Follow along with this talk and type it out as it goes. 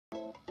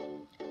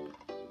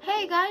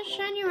Hey guys,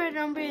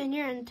 ShinyRedUmbreon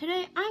here, and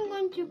today I'm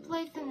going to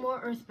play some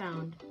more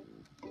Earthbound.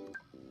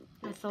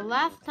 And so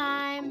last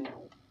time,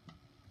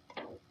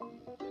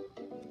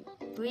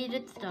 we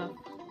did stuff.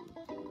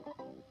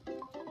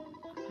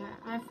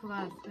 I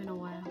forgot, it's been a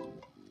while.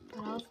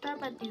 But I'll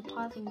start by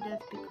depausing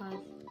this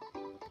because,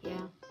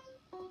 yeah.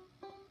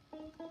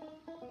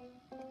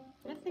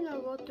 I think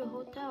I'll go to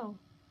hotel.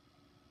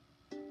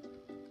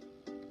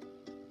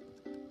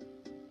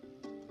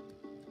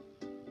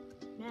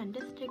 Man,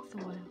 this takes a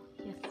while.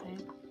 Yes,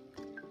 save.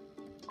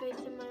 Space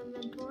in my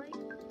inventory.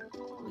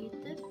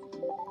 Delete this.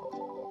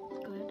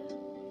 Good.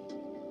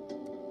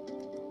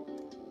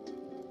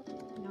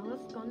 Now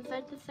let's go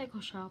inside the cycle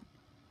shop.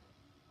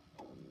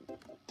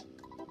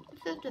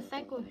 This is the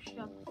cycle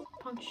shop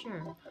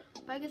puncture.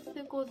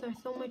 Bicycles are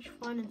so much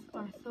fun and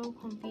are so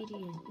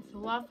convenient. It's a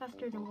lot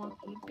faster than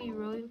walking. It'd be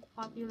really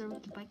popular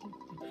with the bicycle.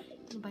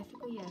 The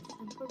bicycle, yes.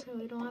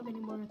 Unfortunately, we don't have any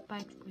more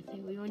bikes per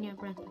se. We only have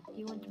rentals. Do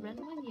you want to rent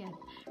one? Yes.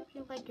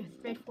 You like your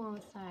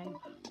straightforward side.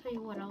 Tell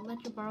you what, I'll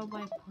let you borrow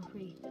bike for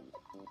free.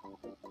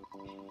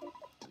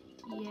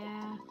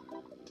 Yeah.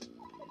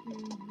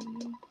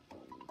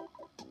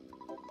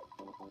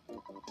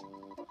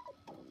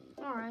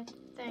 Alright,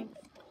 thanks.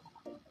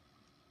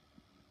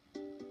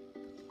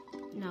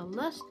 Now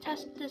let's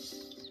test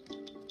this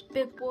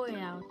big boy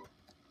out.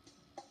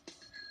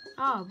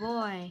 Oh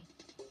boy.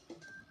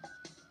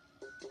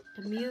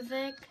 The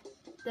music,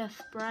 the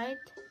sprite,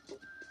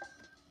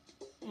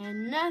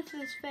 and that's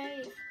his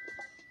face.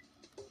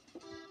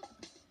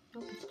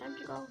 Nope, it's time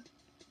to go.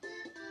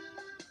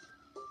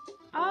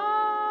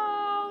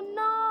 Oh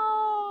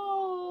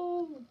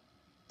no!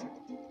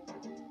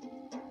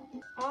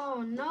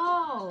 Oh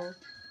no!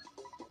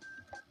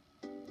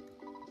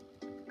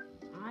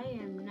 I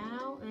am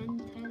now in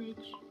 10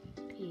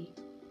 HP.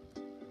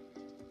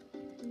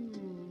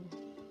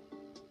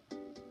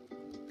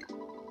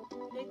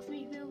 Makes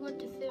me feel good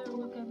to sit and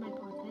look at my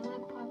pots. I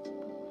like pots,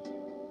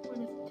 but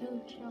when it's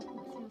too shelf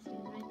and seriously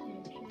right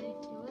there, should I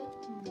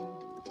steal it?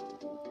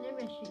 Maybe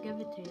I should give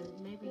it to you.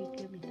 Maybe you'd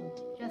give me some.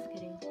 Just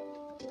kidding.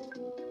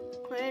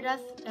 Hey,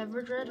 that's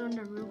Everdred on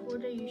the roof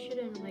order. You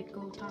shouldn't like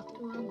go talk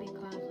to him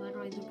because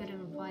otherwise you'll get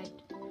in a fight.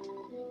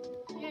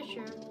 Yeah,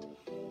 sure.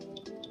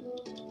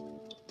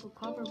 We'll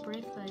cover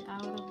bracelet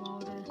out of all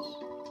this.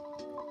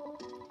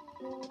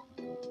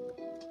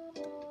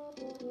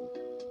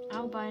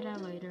 I'll buy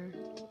that later.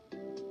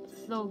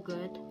 So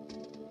good.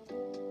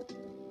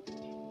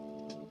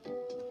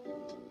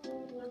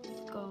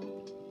 Let's go.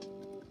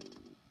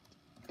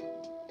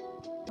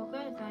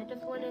 Okay, so I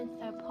just went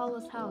inside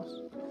Paula's house.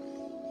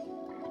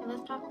 So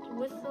let's talk to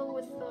Whistle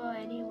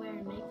anywhere.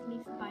 It makes me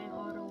spy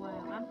all the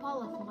while. I'm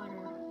Paula's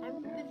mother.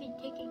 I'm busy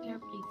taking care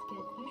of these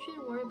kids. You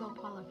shouldn't worry about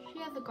Paula. She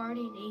has a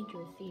guardian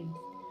angel, it seems.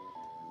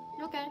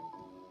 Okay.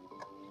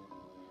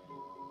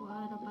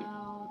 What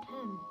about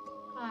him?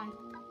 Hi.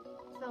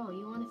 So,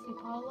 you want to see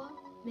Paula?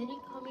 Many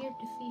come here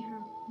to see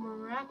her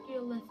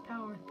miraculous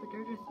powers, but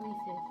they're just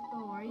leases.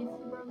 Oh, are you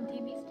from a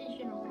TV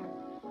station or what?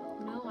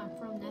 No, I'm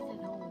from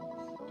Ness's home.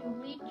 To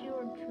meet you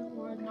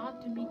or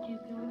not to meet you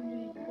can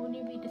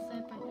only be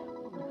decided by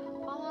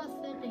Paula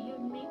said that he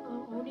would meet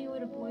only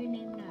with a boy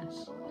named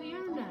Ness. Oh,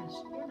 you're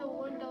Ness. You're the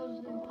one that was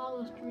in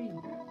Paula's dream.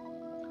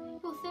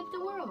 You'll save the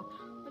world.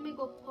 Let me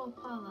go call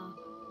Paula.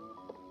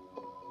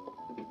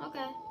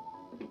 Okay.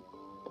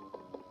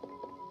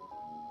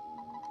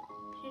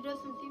 She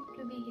doesn't seem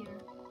to be here.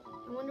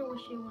 I wonder where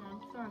she went.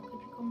 I'm sorry,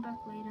 could you come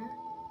back later?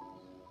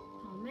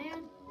 Oh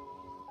man.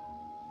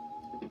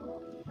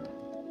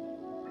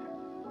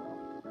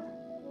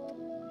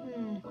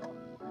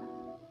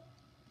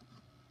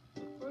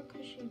 Where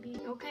could she be?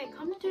 Okay,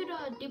 come to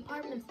the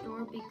department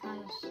store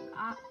because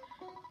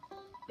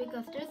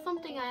there's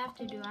something I have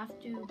to do. I have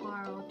to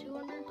borrow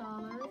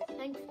 $200.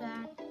 Thanks,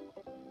 Dad.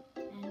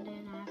 And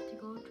then I have to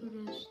go to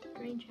this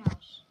strange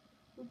house.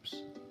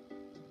 Oops.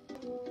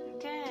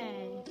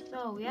 Okay,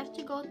 so we have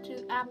to go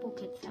to Apple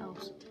Kid's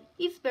house.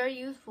 He's very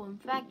useful. In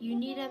fact, you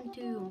need him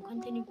to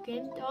continue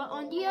game.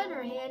 On the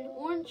other hand,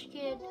 Orange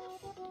Kid,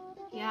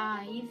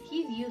 yeah, he's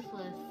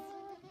useless.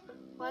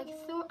 Like,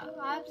 so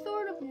I've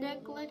sort of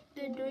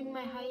neglected doing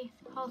my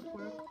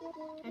housework.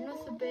 I know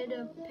it's a bit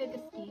of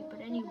piggy,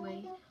 but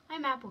anyway,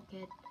 I'm Apple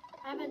Kid.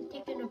 I haven't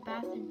taken a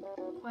bath in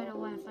quite a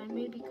while, so I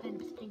may be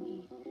kind of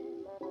stinky.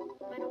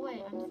 By the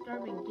way, I'm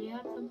starving. Do you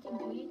have something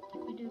to eat?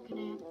 If you do, can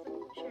I have some?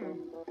 Sure.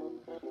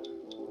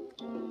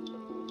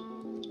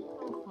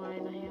 Oh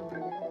fine, a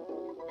hamburger.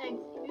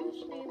 Thanks, you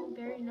seem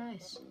very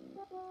nice.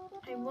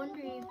 I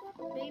wonder if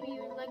maybe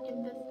you'd like to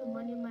invest the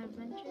money in my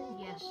invention?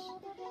 Yes.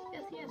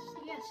 Yes.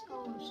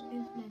 Oh,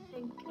 excuse me.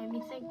 Thank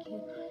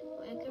you.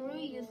 I could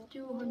really use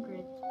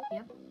 200.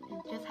 Yep.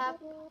 And just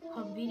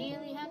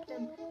conveniently have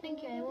them.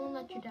 Thank you. I won't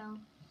let you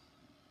down.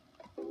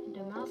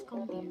 The mouse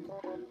come here.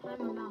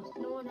 I'm a mouse.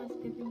 No one has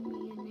given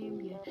me a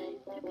name yet.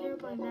 Took care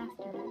of my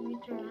master. Let me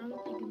turn. I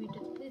don't think of you.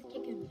 Just please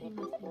take it and say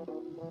nothing.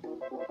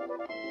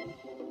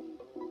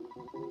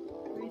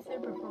 Very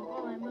super phone.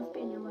 Oh, I must be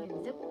in your way.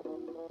 Zip.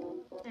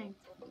 Thanks.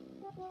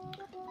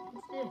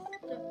 What's this?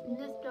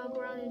 This dog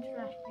around in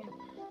trash can.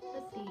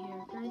 Let's see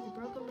here. There is a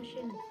broken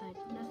machine inside.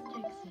 Let's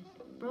fix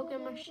it.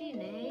 Broken machine,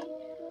 eh?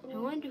 I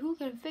wonder who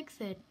can fix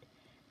it.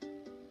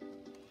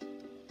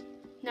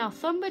 Now,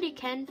 somebody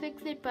can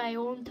fix it, but I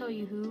won't tell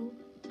you who.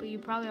 But you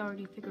probably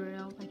already figured it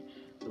out. Like,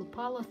 ooh,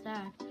 Paula's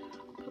that.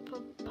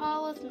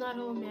 Paula's not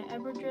home yet.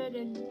 Everdred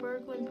and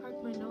Berglund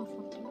Park might know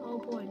something. Oh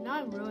boy, now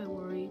I'm really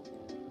worried.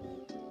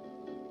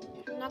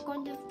 I'm not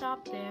going to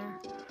stop there.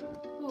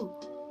 Ooh,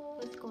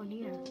 let's go in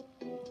here.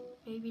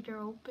 Maybe they're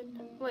open.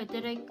 Wait,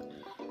 did I?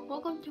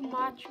 Welcome to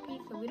Match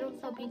Pizza. We don't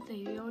sell pizza.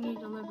 You only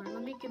deliver.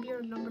 Let me give you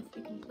a number so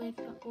you can place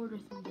the order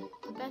someday.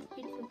 The best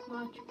pizza is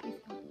Match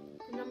Pizza.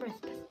 The number is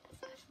this.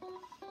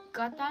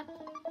 Got that?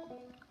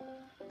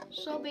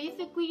 So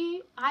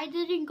basically, I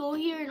didn't go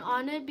here and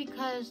on it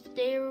because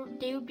they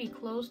would be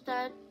closed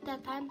at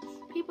that time.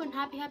 People in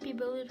Happy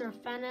Village are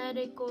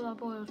fanatical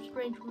about a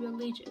strange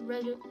religion.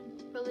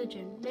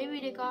 Maybe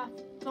they got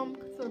some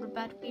sort of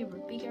bad fever.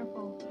 Be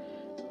careful.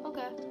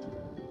 Okay.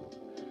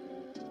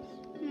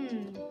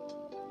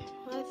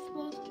 I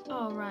suppose.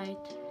 Oh right.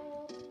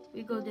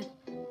 We go this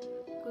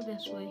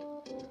way.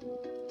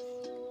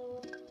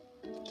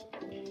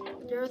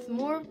 There's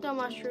more of the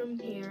mushroom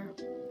here,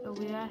 so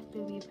we have to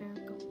be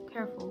very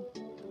careful.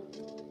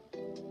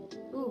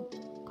 Ooh,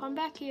 come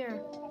back here.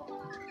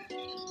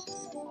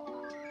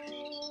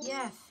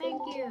 Yes,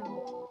 thank you.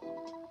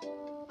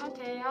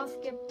 Okay, I'll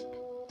skip.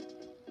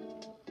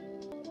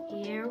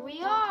 Here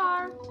we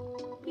are.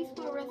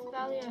 Peaceful Rest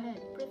Valley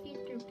ahead. Proceed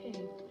through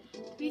cave.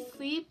 If you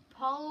sleep,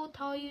 Paul will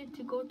tell you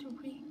to go to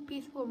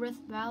Peaceful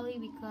Rest Valley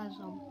because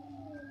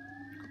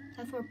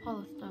that's where Paul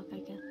is stuck, I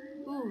guess.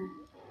 Ooh,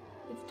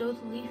 it's those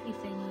leafy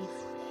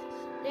thingies.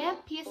 They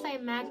have PSI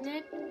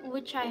Magnet,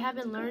 which I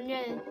haven't learned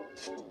yet.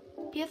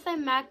 PSI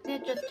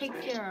Magnet just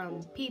takes your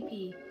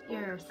PP,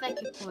 your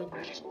psychic point.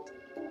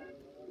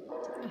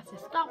 I said,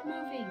 stop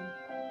moving.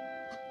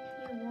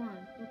 You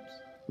won. Oops.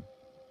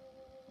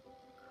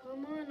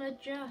 Come on,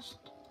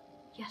 adjust.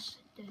 Yes,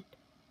 it did.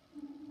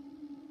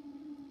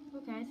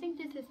 Okay, I think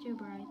this is too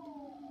bright.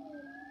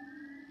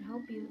 I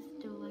hope you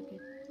still like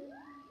it.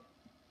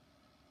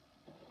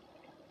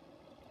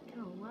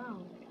 Oh wow,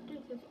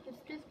 it's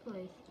this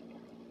place.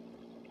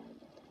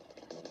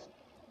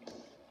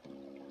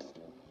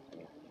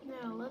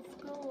 Now let's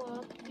go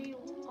up the.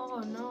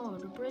 Oh no,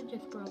 the bridge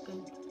is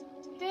broken.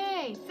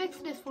 Hey, fix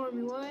this for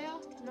me, will ya?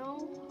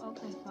 No?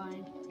 Okay,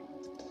 fine.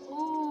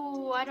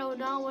 Ooh, I do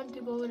not want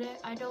to go there.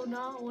 I do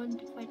not want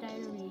to fight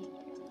enemy.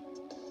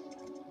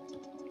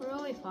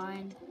 Really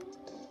fine.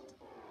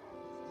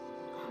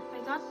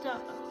 I got the.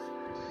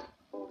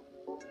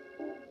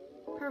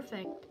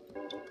 Perfect.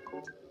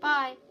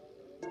 Bye.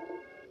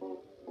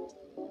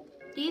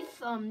 These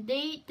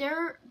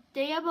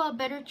they have a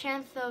better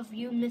chance of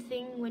you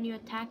missing when you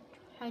try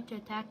to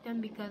attack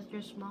them because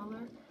they're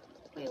smaller.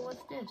 Wait,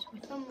 what's this?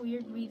 For some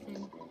weird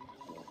reason,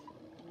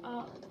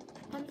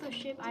 pencil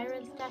shaped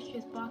iron statue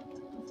is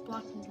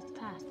blocking the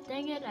path.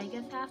 Dang it! I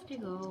guess I have to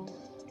go.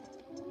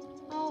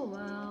 Oh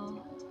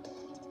well.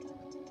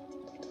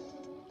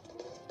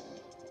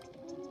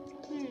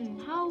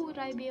 How would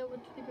I be able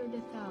to figure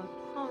this out?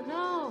 Oh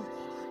no!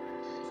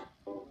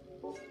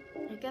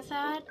 I guess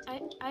I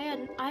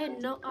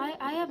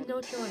have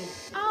no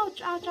choice.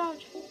 Ouch! Ouch!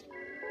 Ouch!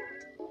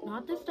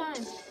 Not this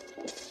time.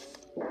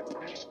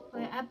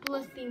 Wait,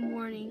 epilepsy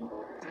warning.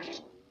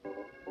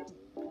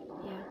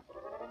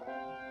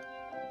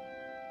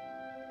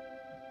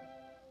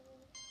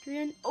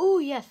 Yeah. Oh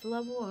yes,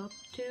 level up.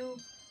 2,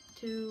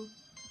 2,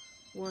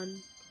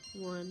 1,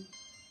 1,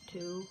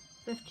 2,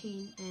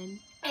 15, and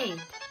 8.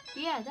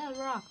 Yeah, that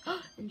rock.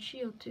 And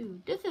shield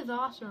too. This is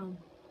awesome.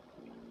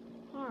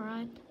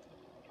 Alright.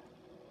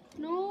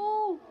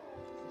 No!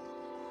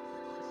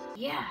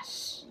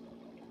 Yes!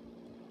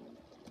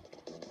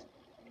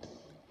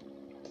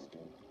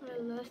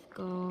 Alright, let's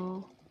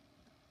go.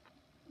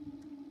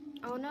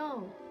 Oh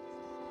no!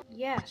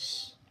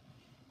 Yes!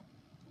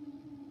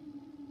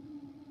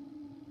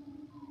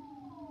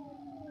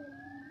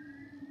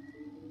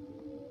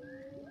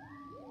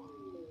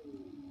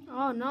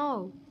 Oh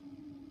no!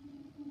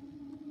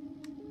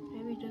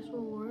 Maybe this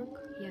will work?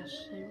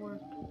 Yes, it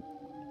worked.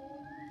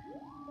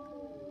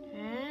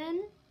 And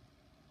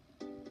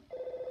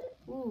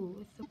ooh,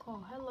 it's the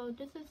call. Hello,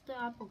 this is the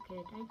Apple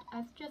Kid.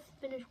 I've just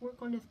finished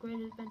work on this great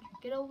adventure.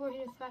 Get over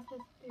here as fast as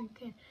you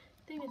can.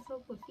 Thing is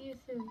so cool. See you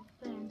soon.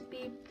 Then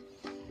beep.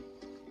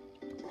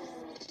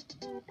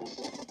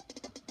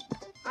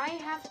 I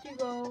have to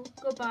go.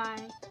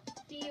 Goodbye.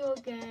 See you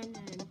again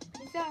and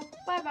peace out.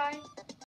 Bye bye.